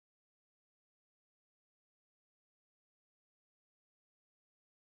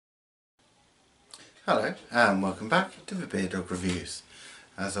Hello and welcome back to the Beer Dog Reviews.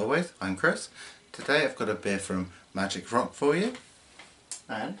 As always, I'm Chris. Today I've got a beer from Magic Rock for you,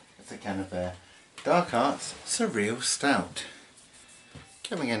 and it's a can of their Dark Arts Surreal Stout.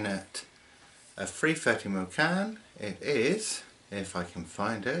 Coming in at a 330ml can. It is, if I can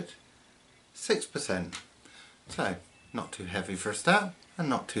find it, 6%. So, not too heavy for a stout and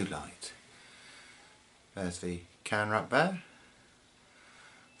not too light. There's the can wrap there.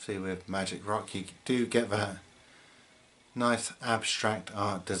 See, with Magic Rock you do get that nice abstract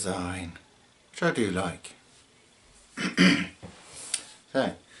art design, which I do like. So,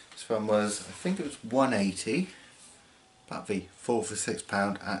 this one was, I think it was £1.80, about the 4 for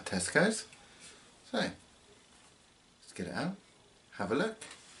 £6 at Tesco's. So, let's get it out, have a look,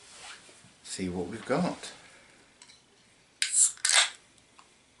 see what we've got.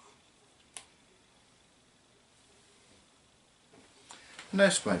 No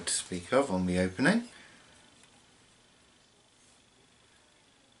smoke to speak of on the opening.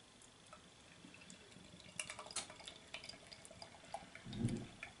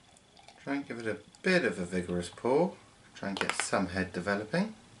 Try and give it a bit of a vigorous pour, try and get some head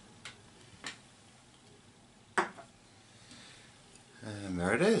developing. And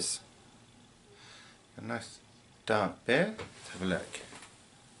there it is. A nice dark beer. Let's have a look.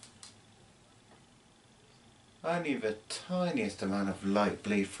 Only the tiniest amount of light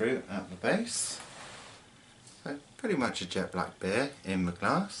bleed fruit at the base. So pretty much a jet black beer in the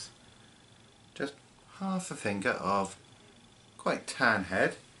glass. Just half a finger of quite tan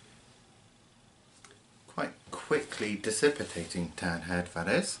head. Quite quickly dissipating tan head, that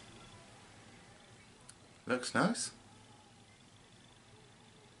is. Looks nice.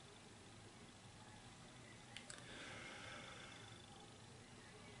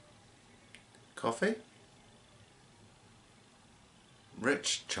 Coffee.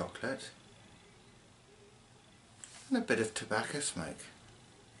 Rich chocolate. And a bit of tobacco smoke.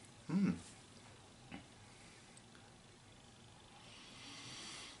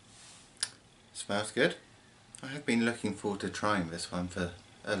 Smells good. I have been looking forward to trying this one for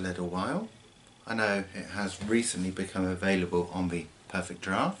a little while. I know it has recently become available on the Perfect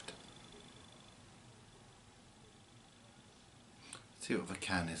Draft. Let's see what the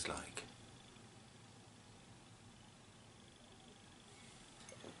can is like.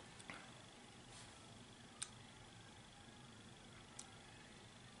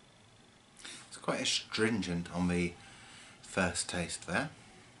 It's quite astringent on the first taste there.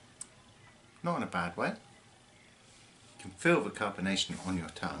 Not in a bad way. You can feel the carbonation on your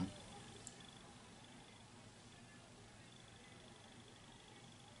tongue.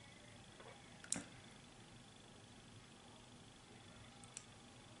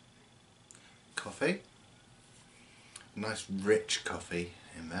 Coffee. Nice rich coffee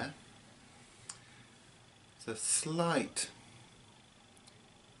in there. It's a slight,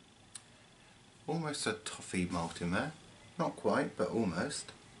 almost a toffee malt in there. Not quite, but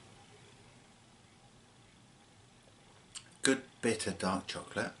almost. Good bitter dark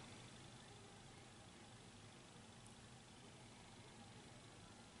chocolate.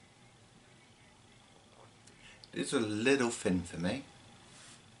 It is a little thin for me,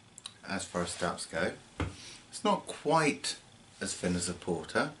 as far as stouts go. It's not quite as thin as a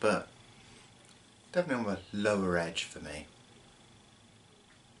porter, but definitely on the lower edge for me.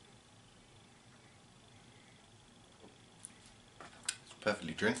 It's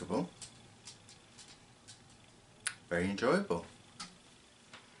perfectly drinkable. Very enjoyable.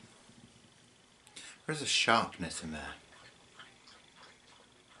 There's a sharpness in there.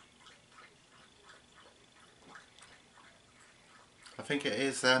 I think it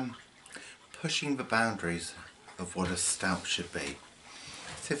is pushing the boundaries of what a stout should be.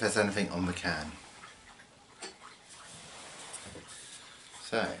 Let's see if there's anything on the can.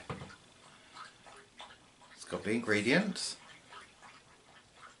 So, it's got the ingredients.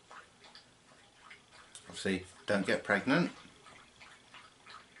 Obviously, don't get pregnant.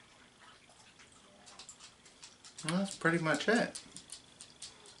 And that's pretty much it.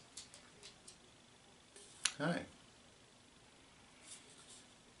 Okay.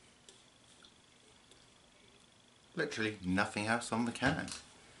 Literally nothing else on the can.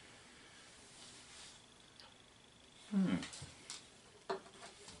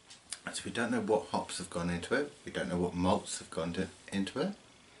 So we don't know what hops have gone into it. We don't know what malts have gone into it.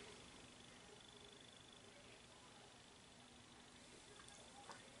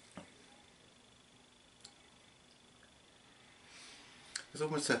 There's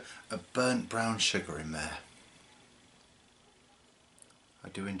almost a burnt brown sugar in there. I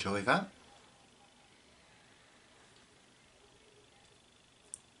do enjoy that.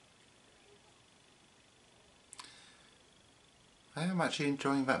 I am actually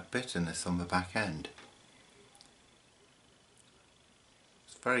enjoying that bitterness on the back end.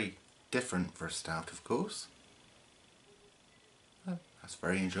 It's very different for a stout, of course. Oh, that's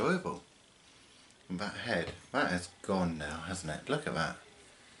very enjoyable. And that head, that is gone now, hasn't it? Look at that.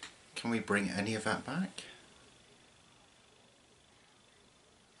 Can we bring any of that back?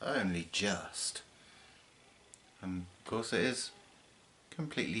 Only just. And of course it is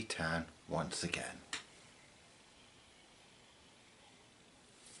completely tan once again.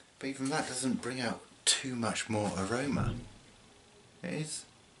 But even that doesn't bring out too much more aroma. It's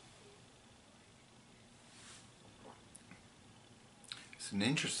an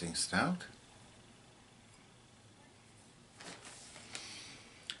interesting stout.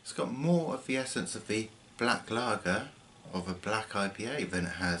 It's got more of the essence of the black lager of a black IPA than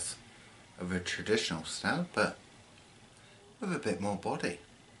it has of a traditional stout, but with a bit more body.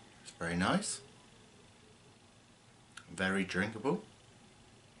 It's very nice. Very drinkable.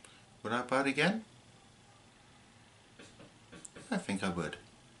 Would I buy it again? I think I would.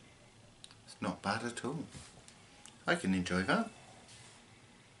 It's not bad at all. I can enjoy that.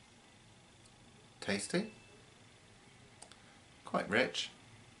 Tasty. Quite rich.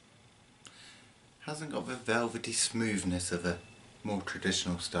 Hasn't got the velvety smoothness of a more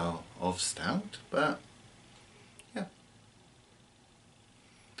traditional style of stout, but yeah,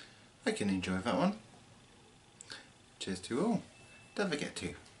 I can enjoy that one. Cheers to you all. Don't forget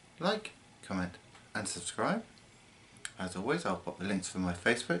to like, comment and subscribe. As always, I'll pop the links for my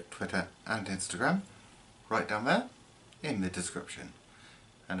Facebook, Twitter and Instagram right down there in the description.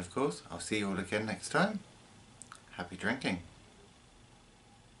 And of course, I'll see you all again next time. Happy drinking.